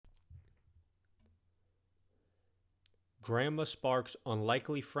Grandma sparks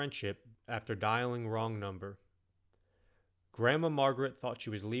unlikely friendship after dialing wrong number. Grandma Margaret thought she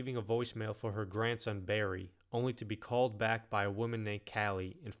was leaving a voicemail for her grandson Barry, only to be called back by a woman named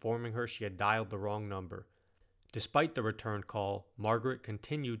Callie, informing her she had dialed the wrong number. Despite the returned call, Margaret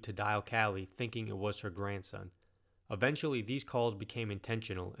continued to dial Callie, thinking it was her grandson. Eventually, these calls became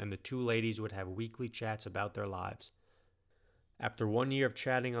intentional, and the two ladies would have weekly chats about their lives. After 1 year of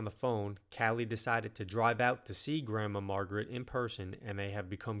chatting on the phone, Callie decided to drive out to see Grandma Margaret in person, and they have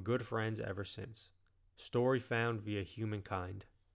become good friends ever since. Story found via Humankind.